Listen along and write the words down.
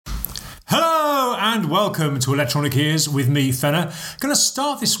and welcome to Electronic Ears with me, Fenner. Going to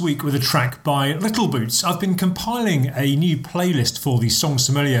start this week with a track by Little Boots. I've been compiling a new playlist for the Song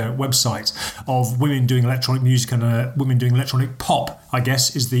Sommelier website of women doing electronic music and women doing electronic pop, I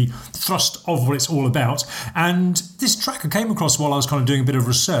guess, is the thrust of what it's all about. And this track I came across while I was kind of doing a bit of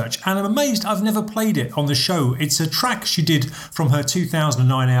research, and I'm amazed I've never played it on the show. It's a track she did from her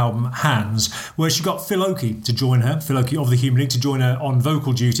 2009 album, Hands, where she got Phil Oakey to join her, Phil Oakey of the Human League, to join her on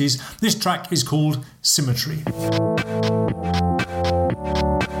vocal duties. This track is called Symmetry.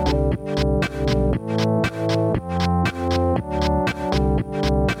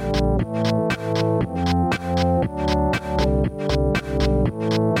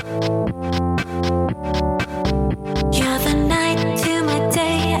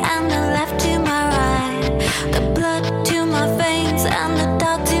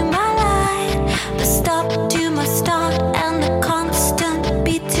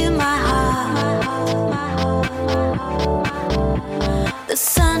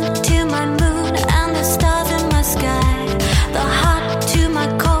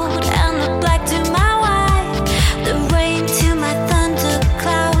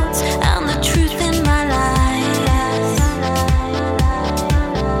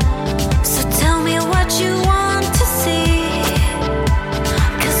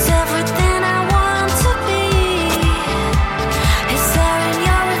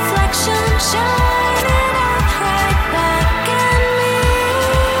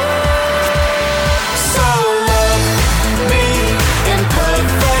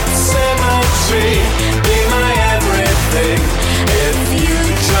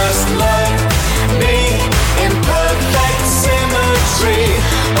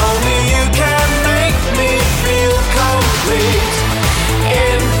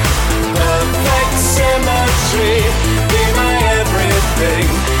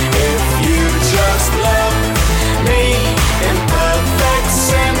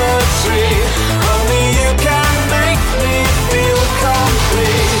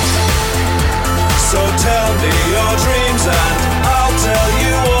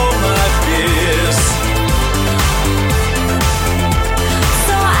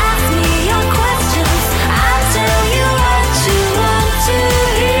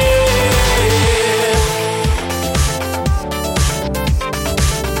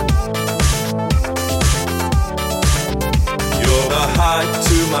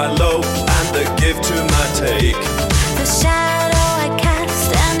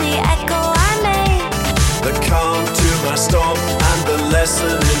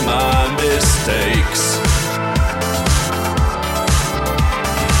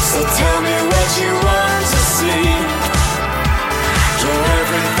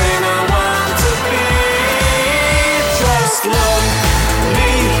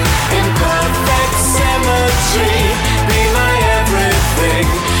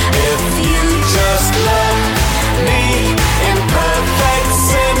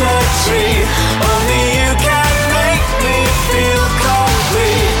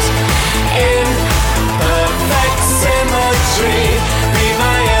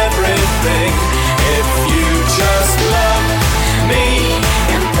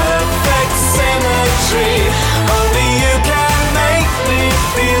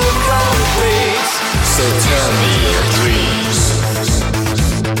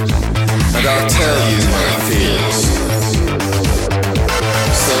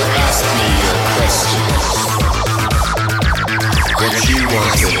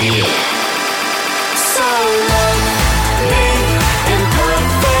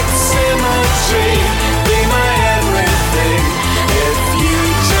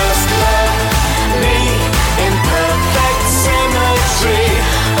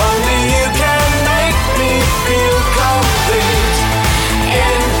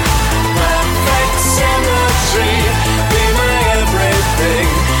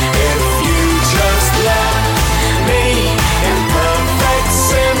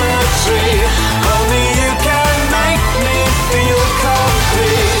 Only you can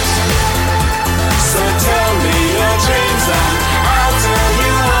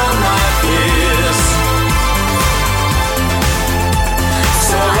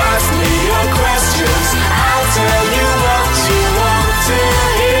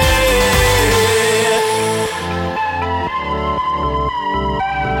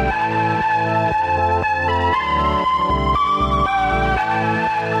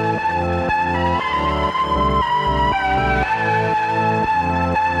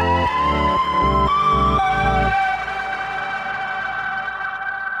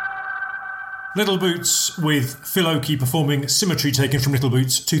Little Boots with Phil Oakey performing Symmetry, taken from Little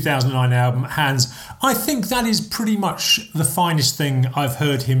Boots' 2009 album Hands. I think that is pretty much the finest thing I've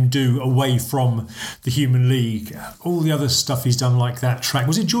heard him do away from the Human League. All the other stuff he's done, like that track.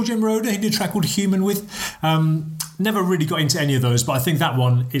 Was it George M. Roder he did a track called Human with? Never really got into any of those, but I think that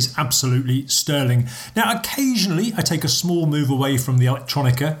one is absolutely sterling. Now, occasionally I take a small move away from the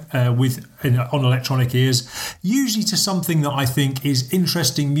electronica on electronic ears, usually to something that I think is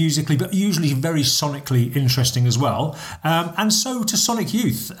interesting musically, but usually very sonically interesting as well. And so to Sonic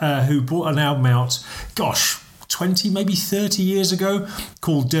Youth, who brought an album out, 20, maybe 30 years ago,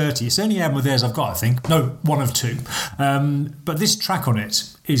 called Dirty. It's the only album of theirs I've got, I think. No, one of two. But this track on it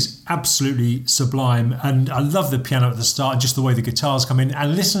is absolutely sublime, and I love the piano at the start, just the way the guitars come in,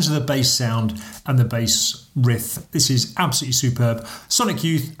 and listen to the bass sound and the bass riff. This is absolutely superb. Sonic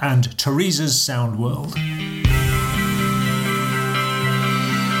Youth and Teresa's Sound World.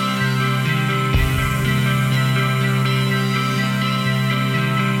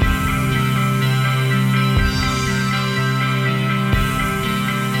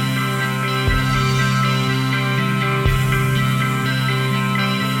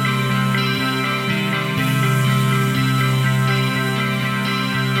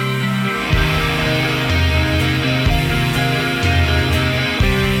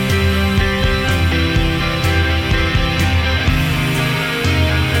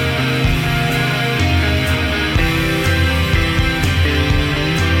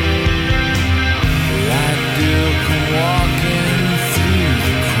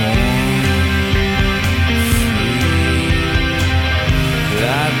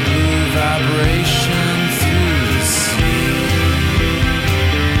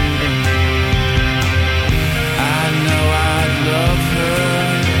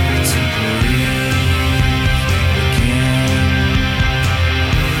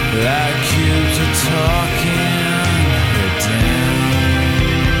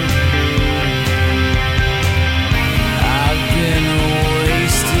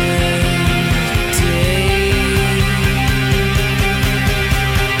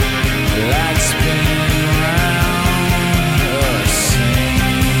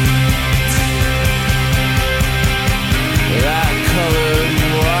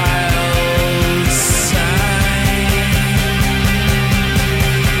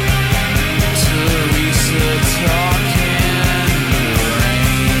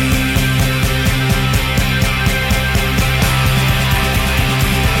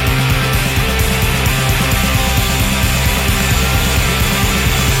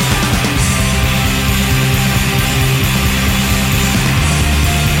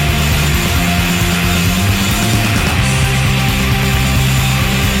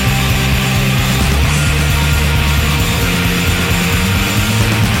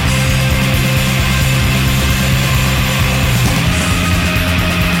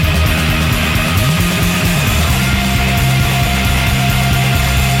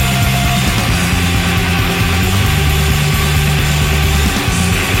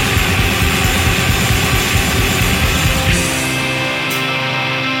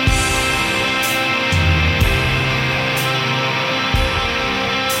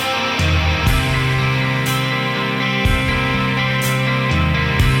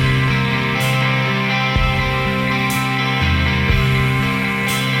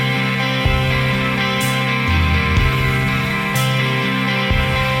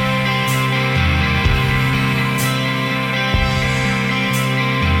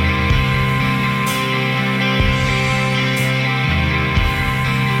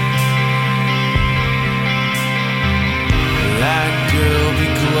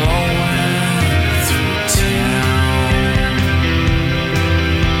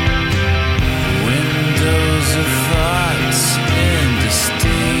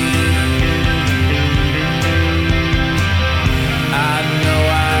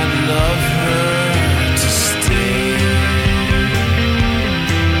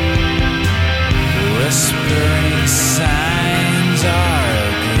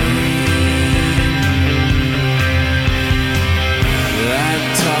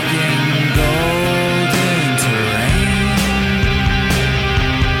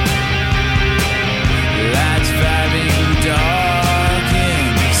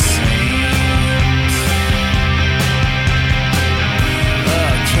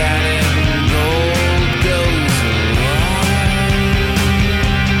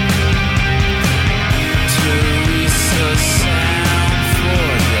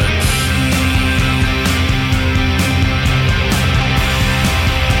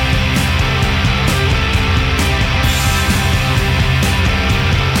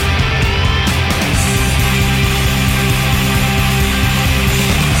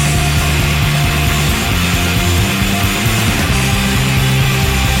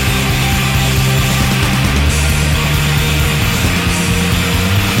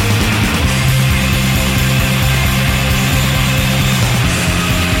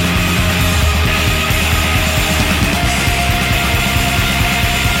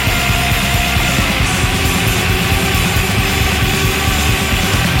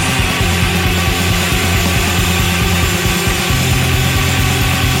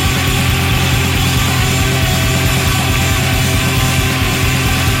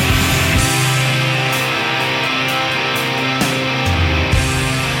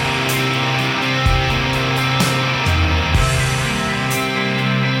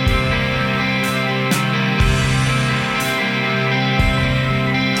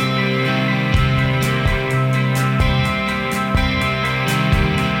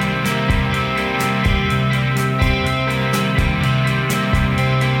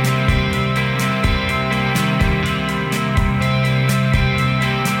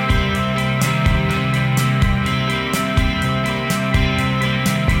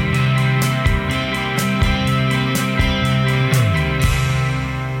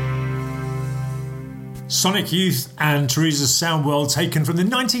 Sonic Youth and Teresa's Soundworld, taken from the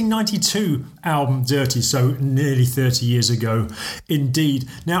 1992 album Dirty, so nearly 30 years ago indeed.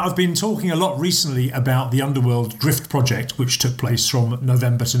 Now, I've been talking a lot recently about the Underworld Drift project, which took place from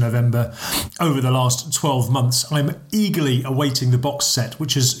November to November over the last 12 months. I'm eagerly awaiting the box set,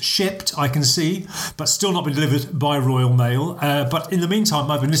 which has shipped, I can see, but still not been delivered by Royal Mail. But in the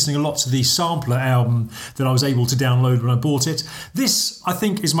meantime, I've been listening a lot to the Sampler album that I was able to download when I bought it. This, I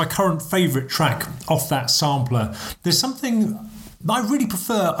think, is my current favourite track off that Sampler. There's something I really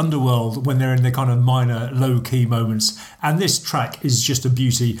prefer Underworld when they're in their kind of minor low-key moments, and this track is just a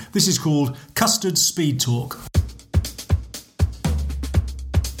beauty. This is called Custard Speed Talk.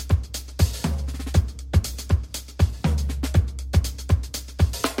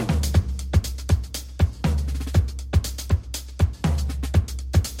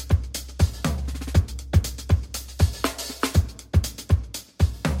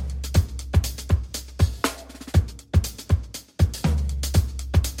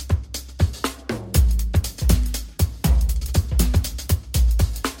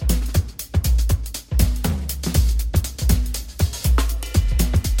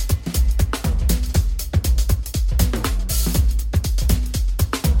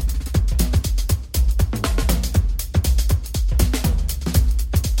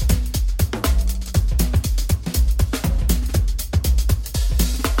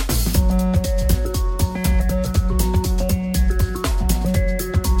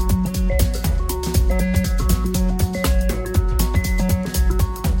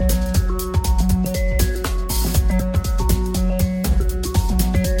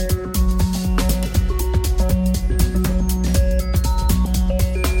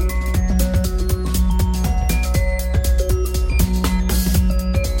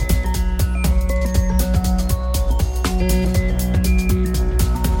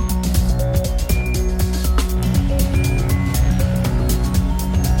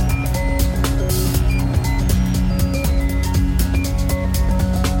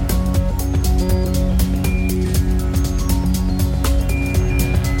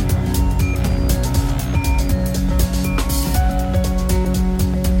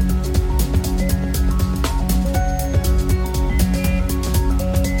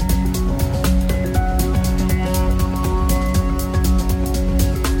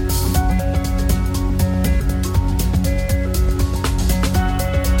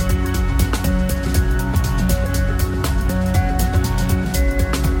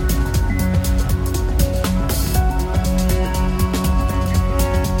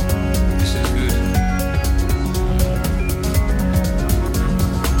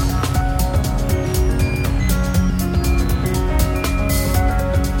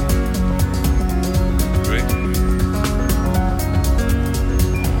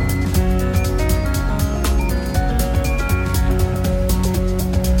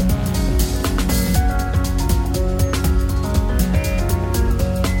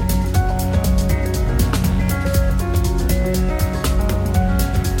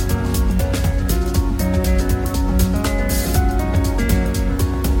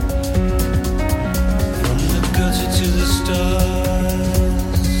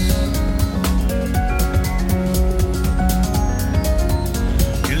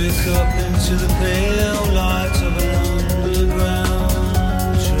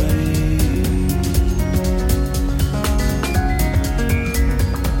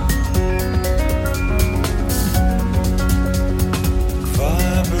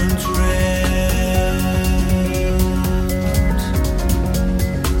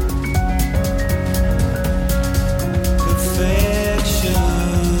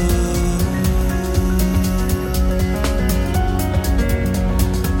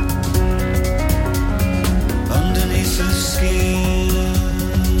 Underneath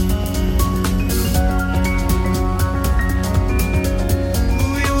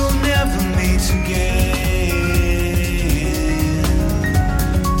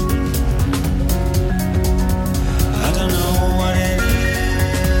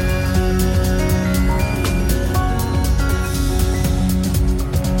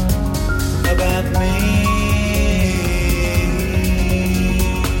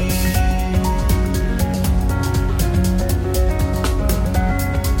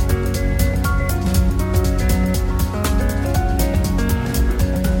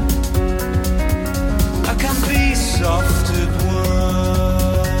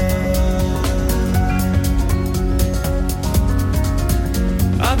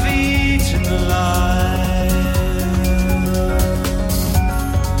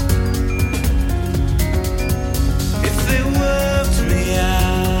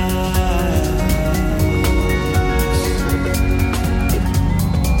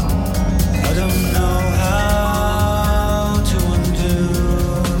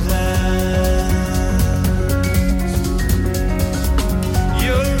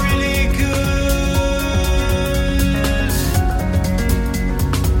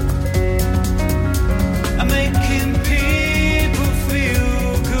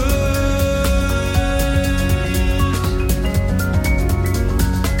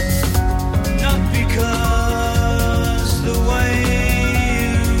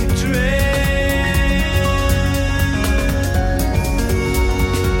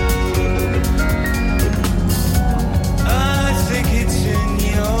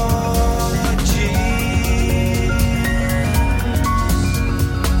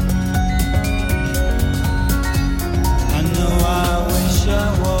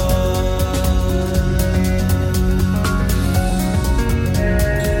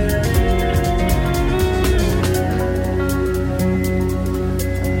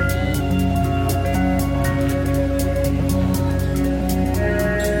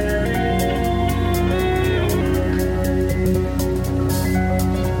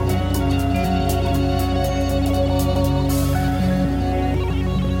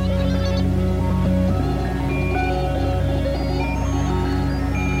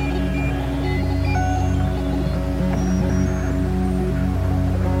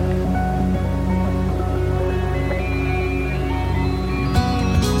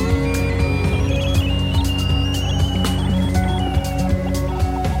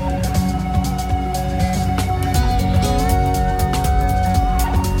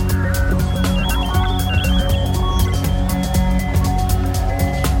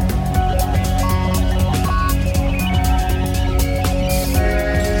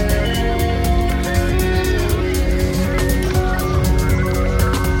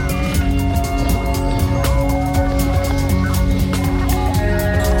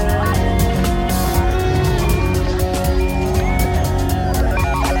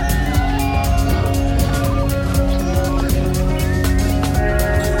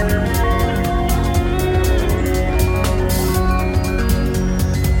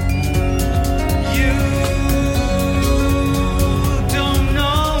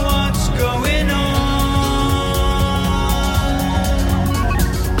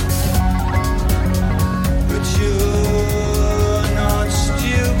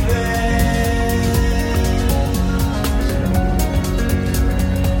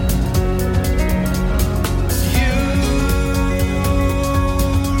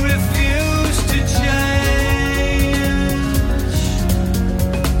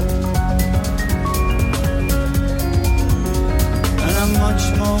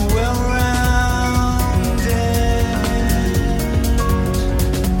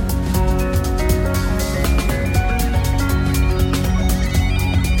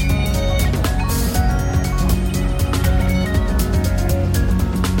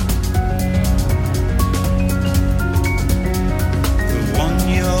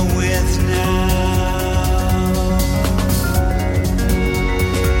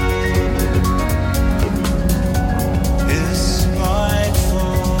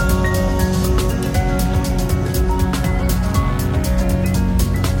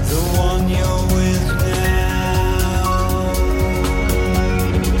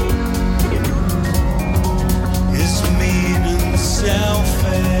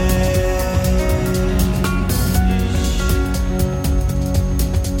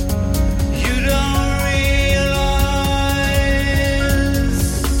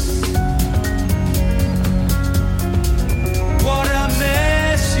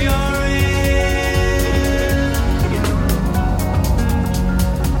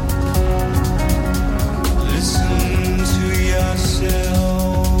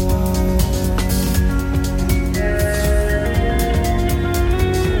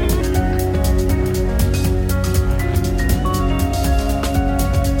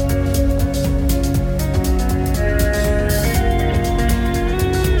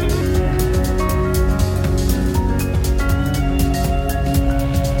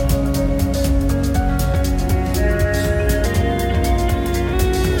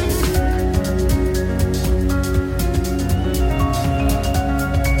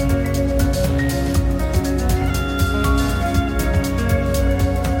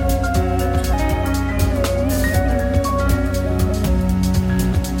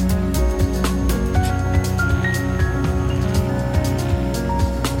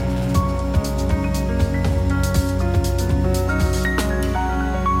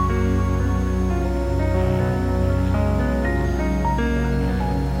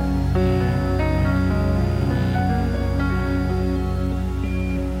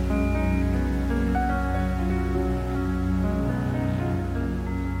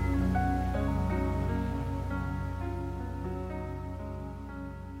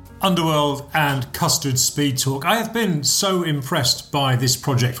Underworld and Custard Speed Talk. I have been so impressed by this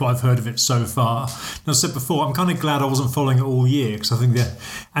project, what I've heard of it so far. As I said before, I'm kind of glad I wasn't following it all year, because I think the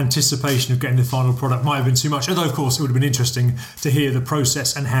anticipation of getting the final product might have been too much, although of course it would have been interesting to hear the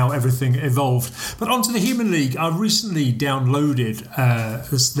process and how everything evolved. But onto the Human League, I recently downloaded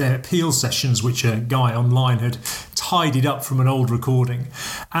their Peel sessions, which a guy online had tidied up from an old recording,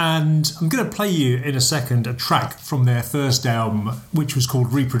 and I'm going to play you in a second a track from their first album, which was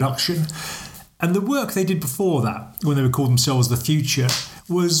called Reproduction. And the work they did before that, when they would call themselves The Future,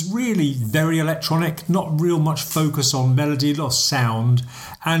 was really very electronic, not real much focus on melody, a lot of sound,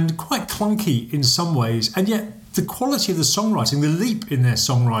 and quite clunky in some ways. And yet the quality of the songwriting, the leap in their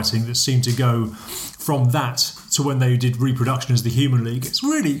songwriting that seemed to go from that to when they did Reproduction as the Human League, it's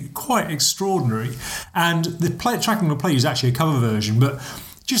really quite extraordinary. And the track I'm going to play is actually a cover version, but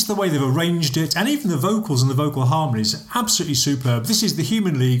just the way they've arranged it, and even the vocals and the vocal harmonies, absolutely superb. This is the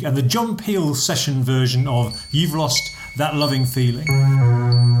Human League and the John Peel session version of You've Lost That Loving Feeling.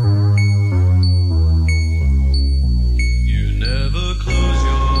 You never close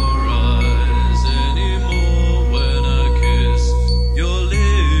your eyes anymore when I kiss your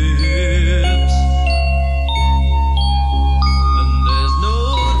lips, and there's no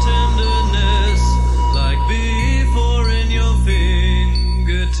tenderness like before in your fingertips.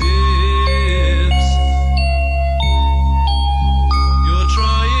 You're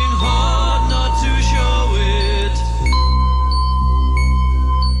trying hard not to show it,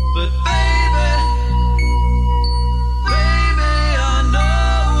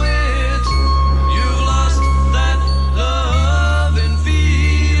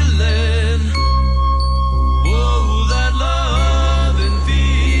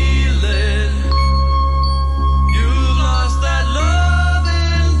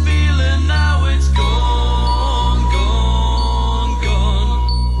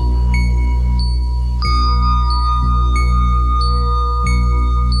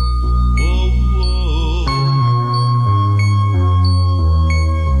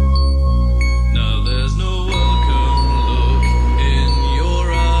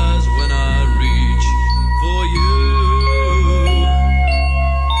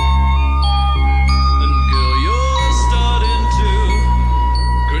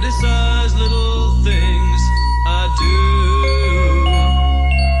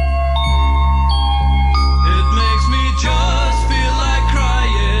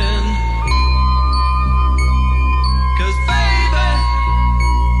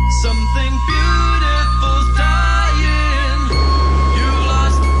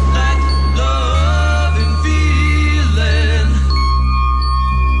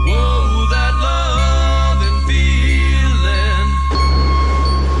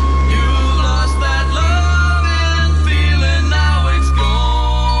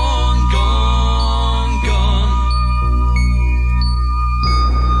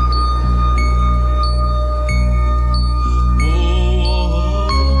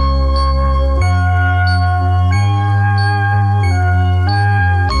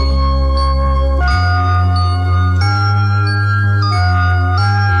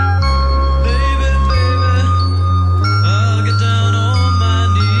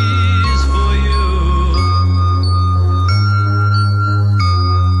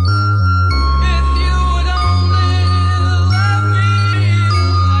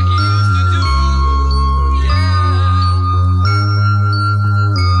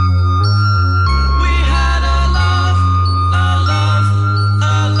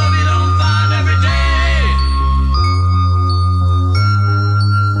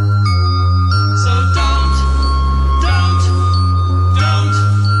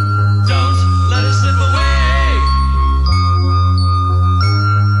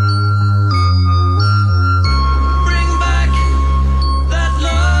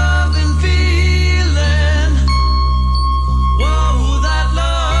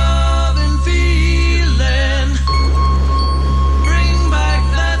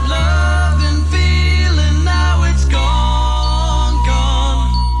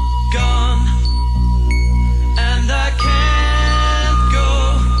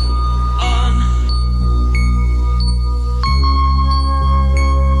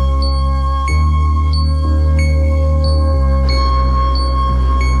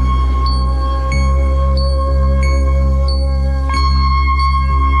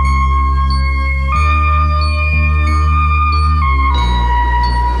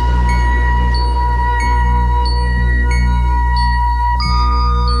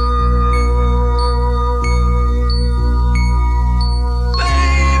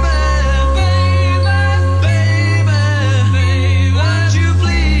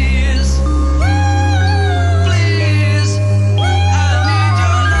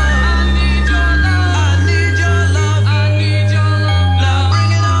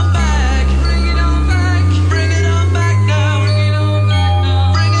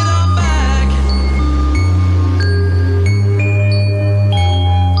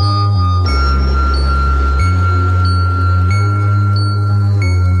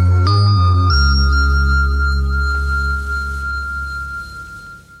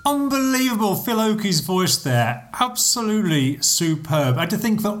 Unbelievable. Phil Oakey's voice there. Absolutely superb. I had to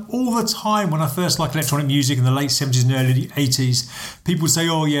think that all the time when I first liked electronic music in the late 70s and early 80s, people would say,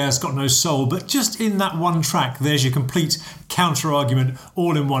 oh yeah, it's got no soul. But just in that one track, there's your complete counter-argument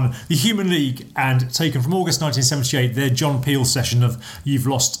all in one. The Human League, and taken from August 1978, their John Peel session of You've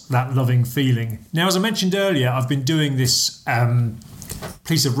Lost That Loving Feeling. Now, as I mentioned earlier, I've been doing this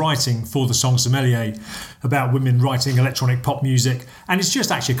piece of writing for the Song Sommelier about women writing electronic pop music, and it's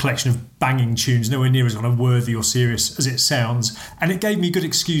just actually a collection of banging tunes, nowhere near as kind of worthy or serious as it sounds, and it gave me a good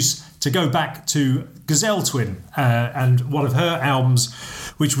excuse to go back to Gazelle Twin and one of her albums,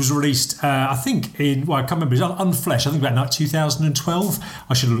 which was released I think in, well, I can't remember, it was Unflesh, I think about 2012.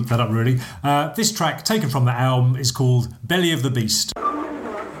 I should have looked that up really. This track taken from that album is called Belly of the Beast.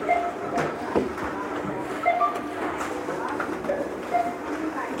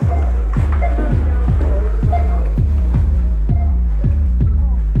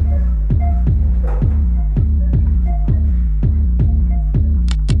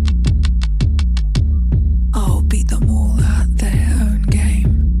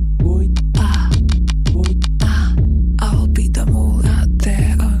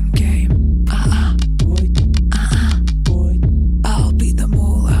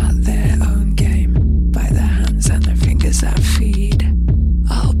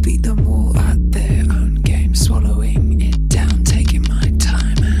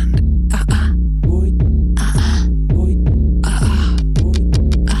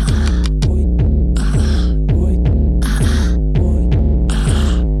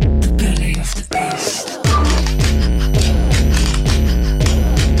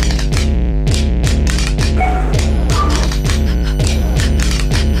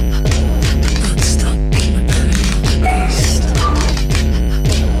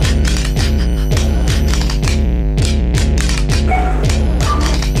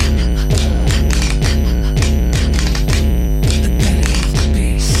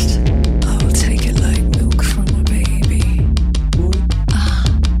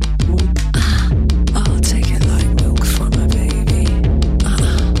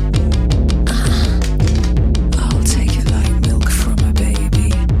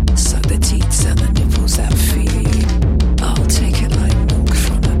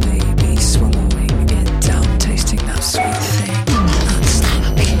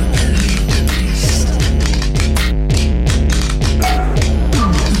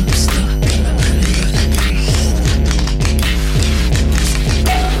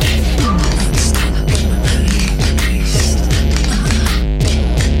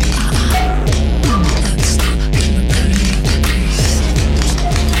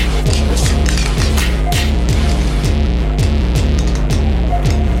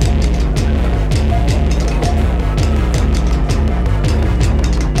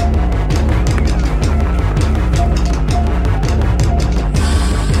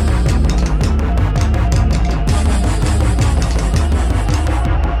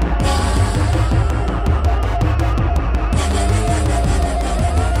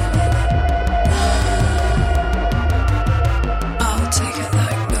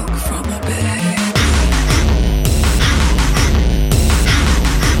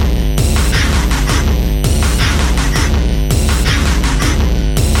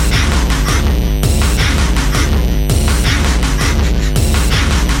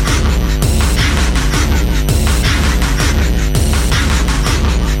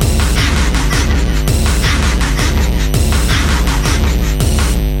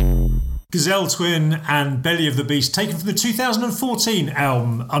 Gazelle Twin and Belly of the Beast, taken from the 2014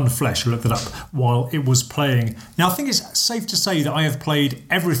 album Unflesh. I looked it up while it was playing. Now, I think it's safe to say that I have played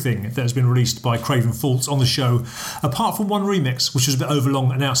everything that has been released by Craven Faults on the show, apart from one remix, which was a bit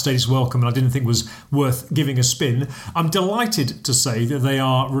overlong and outstayed its welcome, and I didn't think was worth giving a spin. I'm delighted to say that they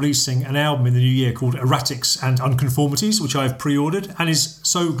are releasing an album in the new year called Erratics and Unconformities, which I have pre-ordered, and is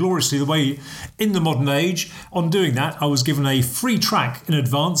so gloriously the way in the modern age. On doing that, I was given a free track in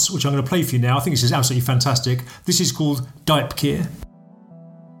advance, which I'm going to play for you now. I think this is absolutely fantastic. This is called Diepkeer.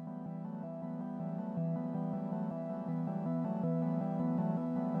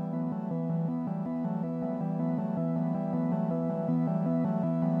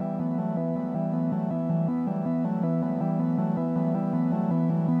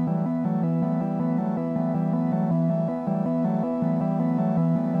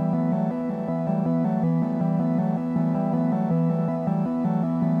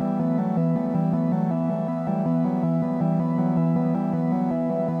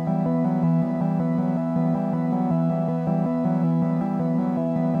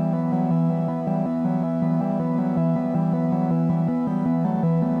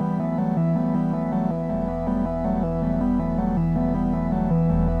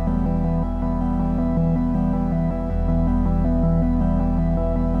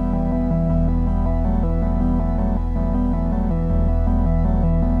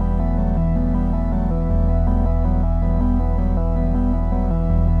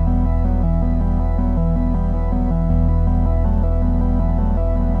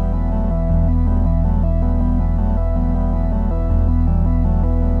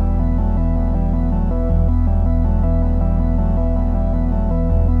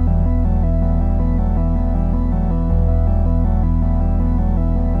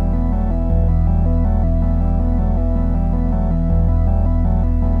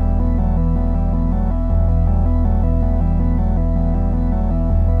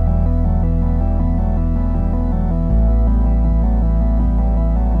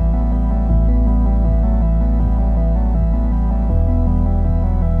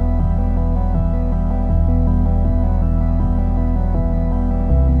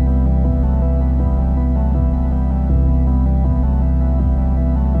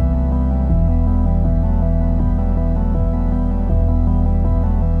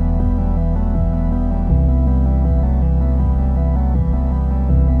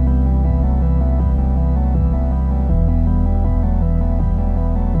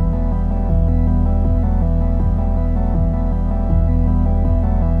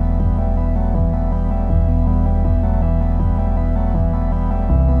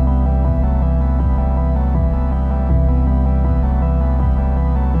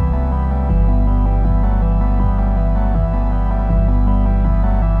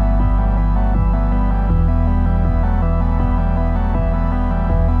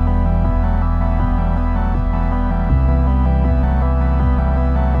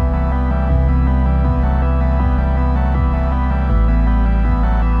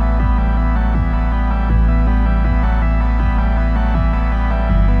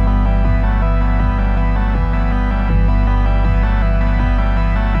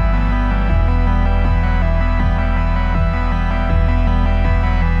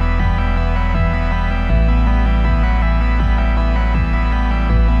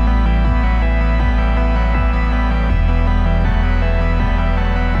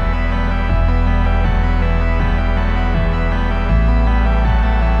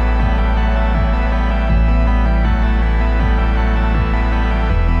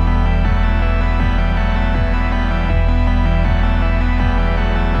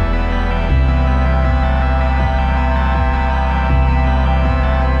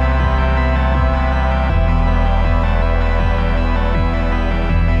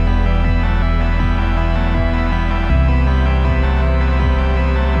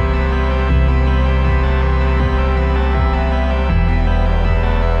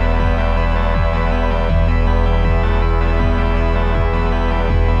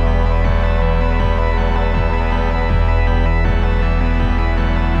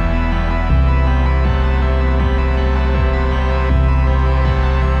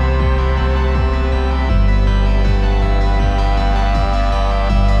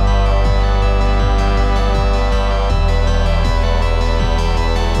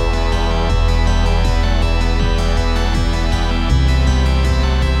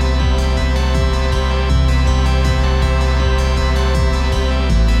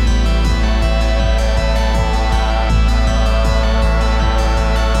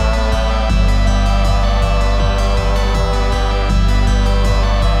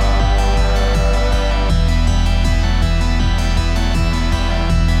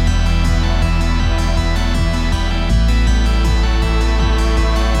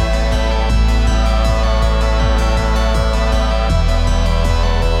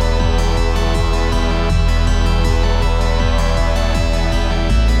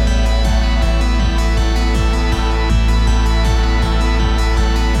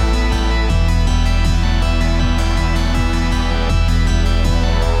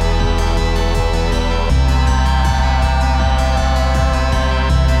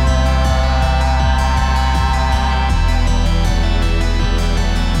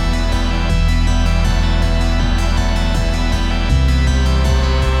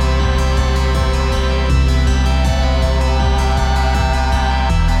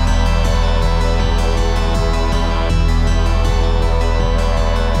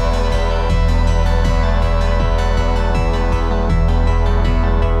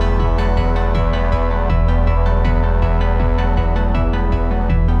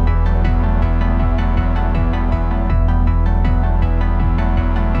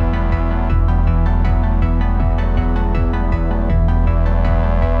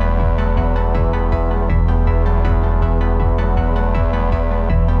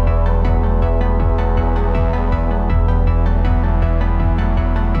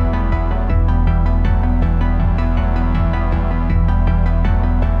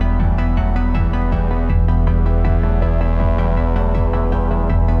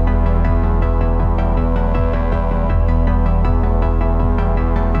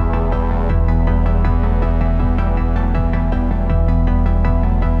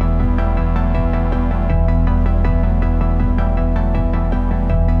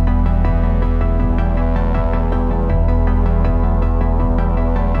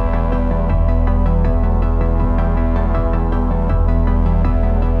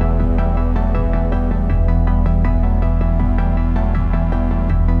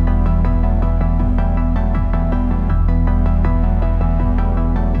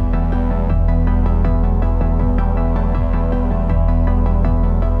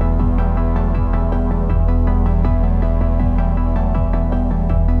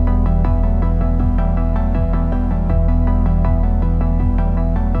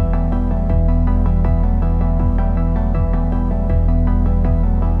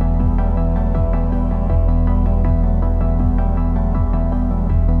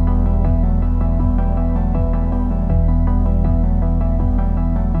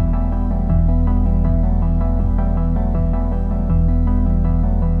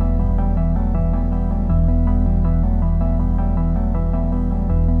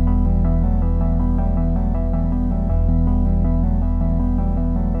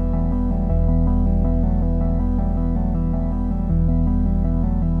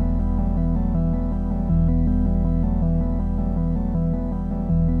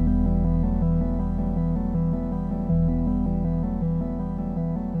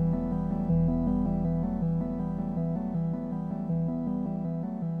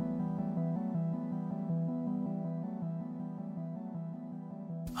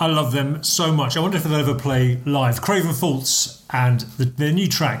 I love them so much. I wonder if they'll ever play live. Craven Faults and their new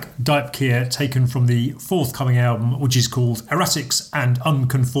track, Diepkeer, taken from the forthcoming album, which is called Erratics and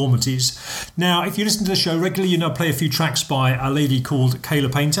Unconformities. Now, if you listen to the show regularly, you know I play a few tracks by a lady called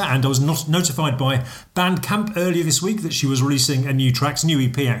Kayla Painter, and I was notified by Bandcamp earlier this week that she was releasing a new track, new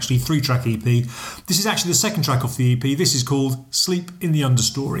EP actually, 3-track EP. This is actually the second track off the EP. This is called Sleep in the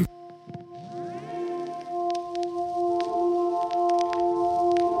Understory.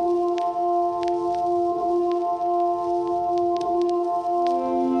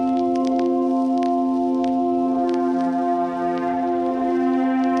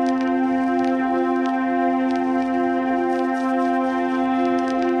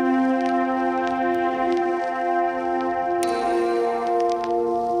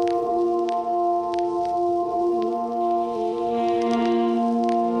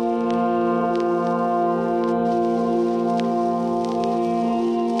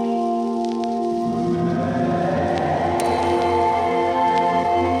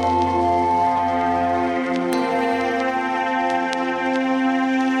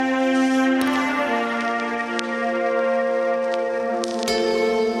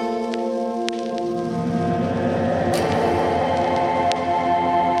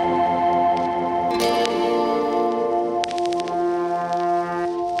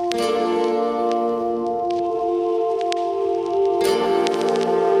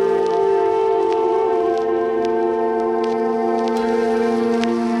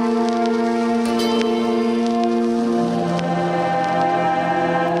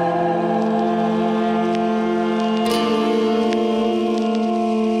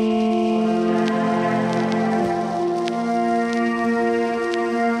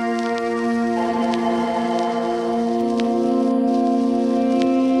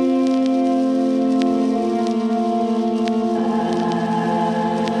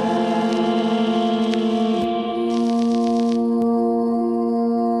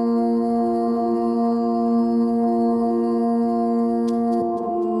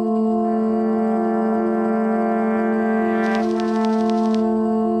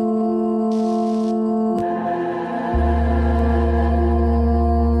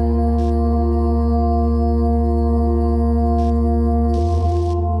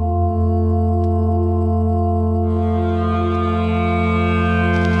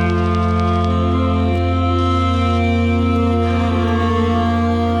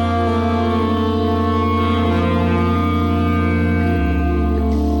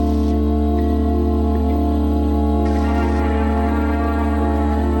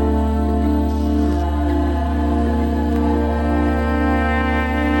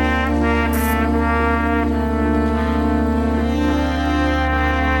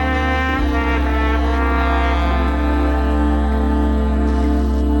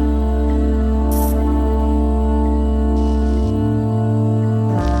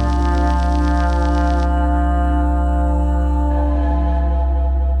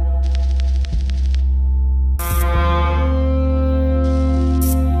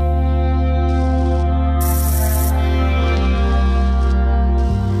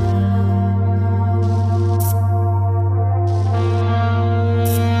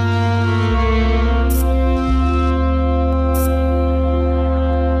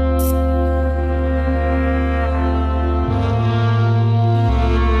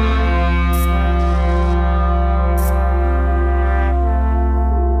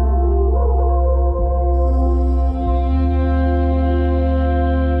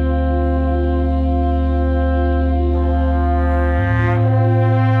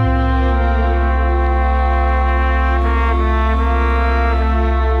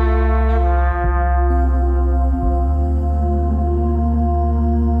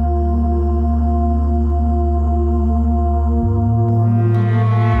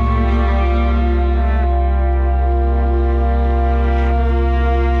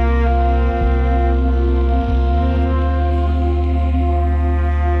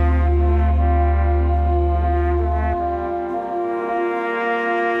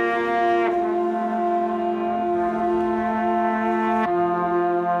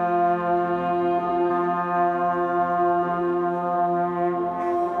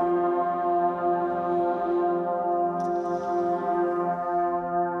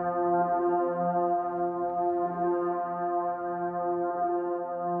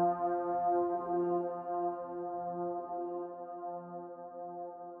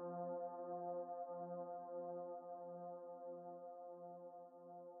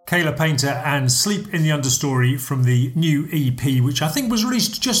 Kayla Painter and Sleep in the Understory from the new EP, which I think was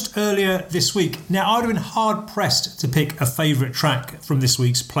released just earlier this week. Now, I'd have been hard pressed to pick a favourite track from this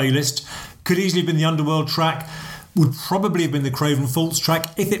week's playlist. Could easily have been the Underworld track, would probably have been the Craven Falls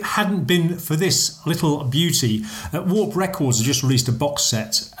track if it hadn't been for this little beauty. Warp Records have just released a box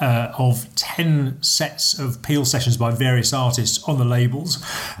set of 10 sets of Peel sessions by various artists on the labels.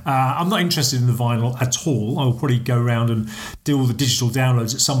 I'm not interested in the vinyl at all. I'll probably go around and do all the digital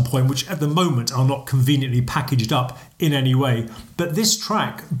downloads at some point, which at the moment are not conveniently packaged up in any way. But this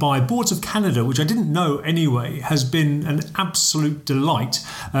track by Boards of Canada, which I didn't know anyway, has been an absolute delight.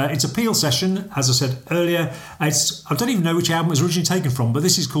 It's a Peel session, as I said earlier. I don't even know which album it was originally taken from, but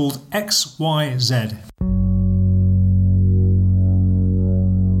this is called XYZ.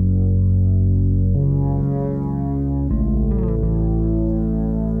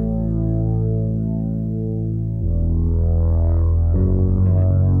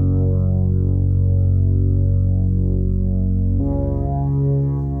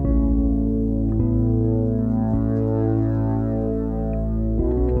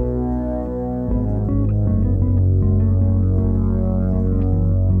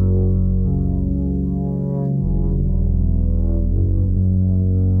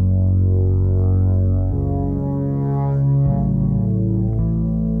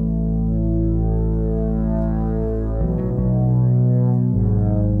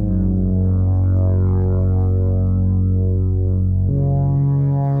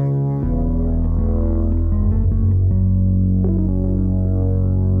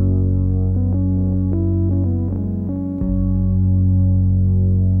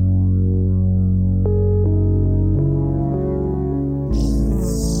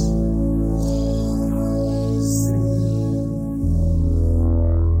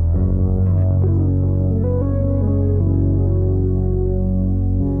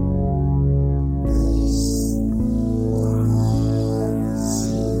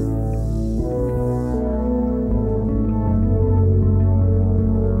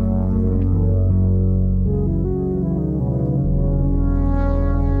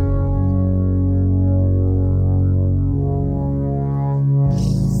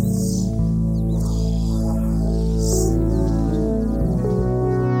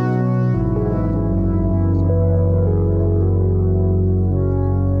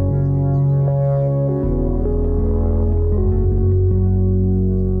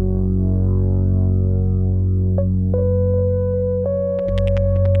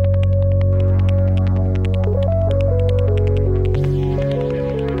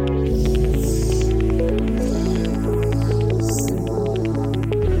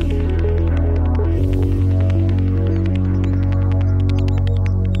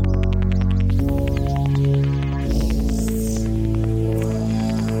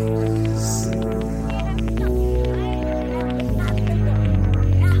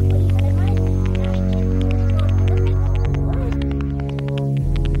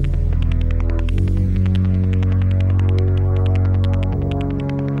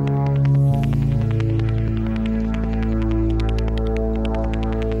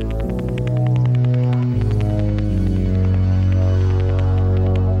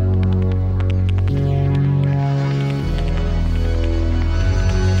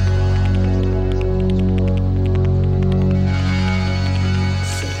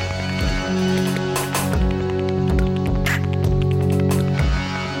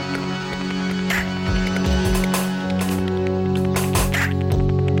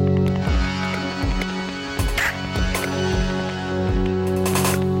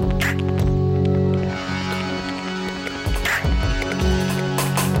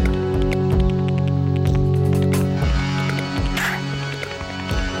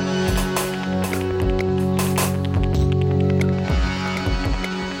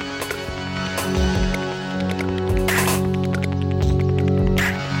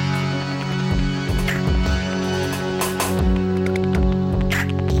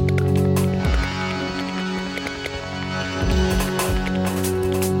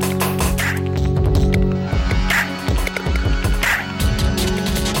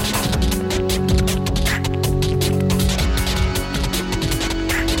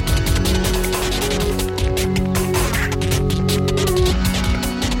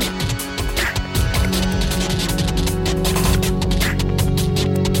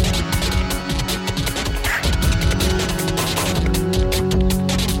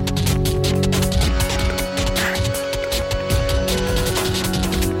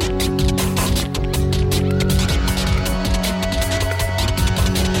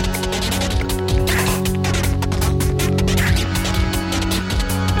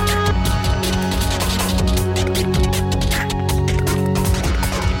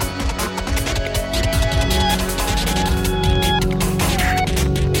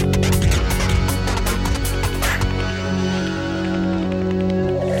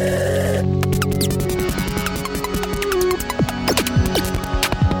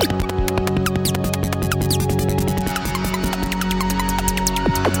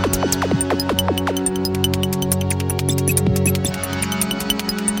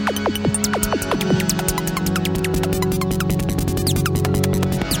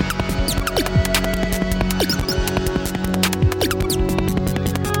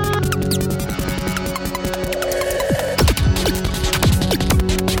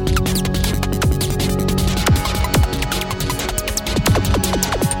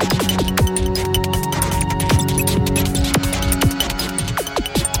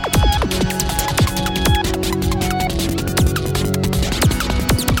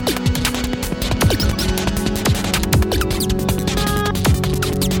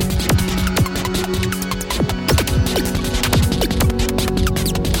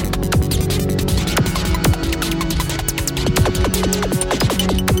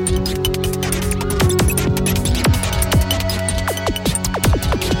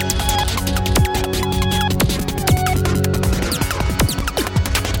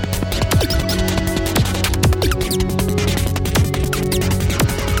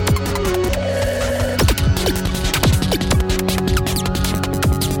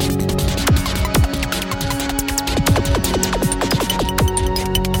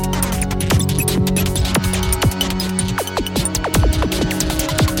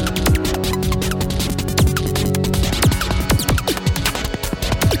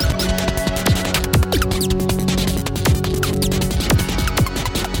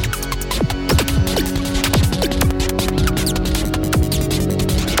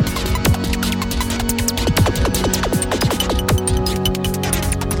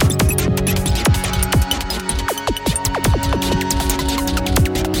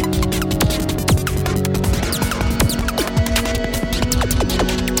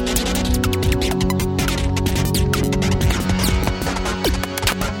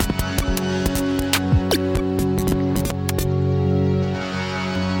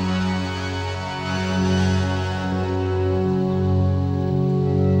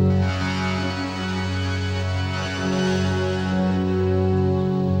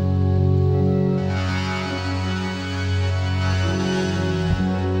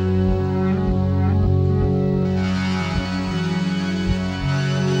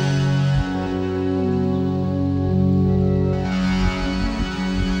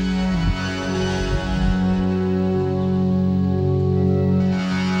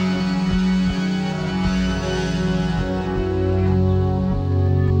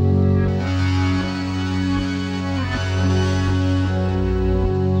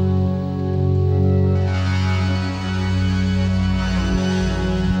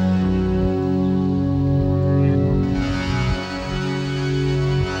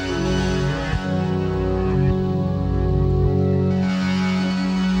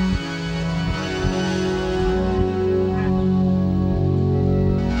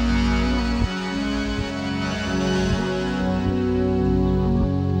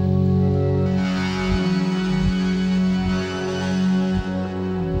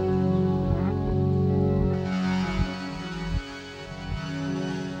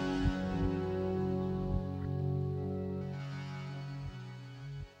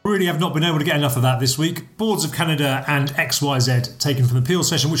 Really have not been able to get enough of that this week. Boards of Canada and XYZ taken from the Peel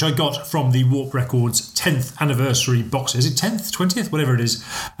session, which I got from the Warp Records 10th anniversary box. Is it 10th, 20th, whatever it is.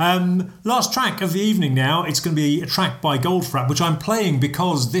 Last track of the evening now. It's going to be a track by Goldfrapp, which I'm playing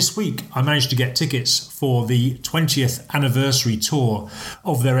because this week I managed to get tickets for the 20th anniversary tour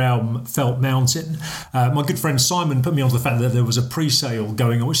of their album Felt Mountain. My good friend Simon put me onto the fact that there was a pre-sale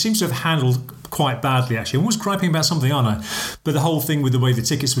going on, which seems to have handled quite badly, actually. I'm always griping about something, aren't I? But the whole thing with the way the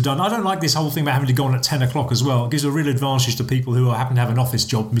tickets were done, I don't like this whole thing about having to go on at 10 o'clock as well. It gives a real advantage to people who happen to have an office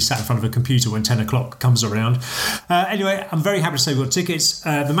job and be sat in front of a computer when 10 o'clock comes around. Anyway, I'm very happy to say we've got tickets.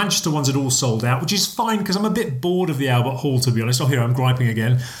 The Manchester ones had all sold out, which is fine because I'm a bit bored of the Albert Hall, to be honest. Oh, here I'm griping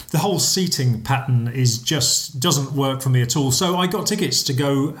again. The whole seating pattern is just doesn't work for me at all. So I got tickets to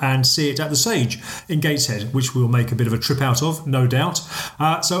go and see it at the Sage in Gateshead, which we'll make a bit of a trip out of, no doubt.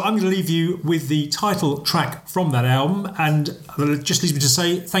 So I'm going to leave you with the title track from that album, and it just leaves me to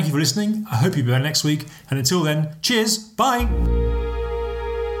say thank you for listening. I hope you'll be back next week, and until then, cheers, bye.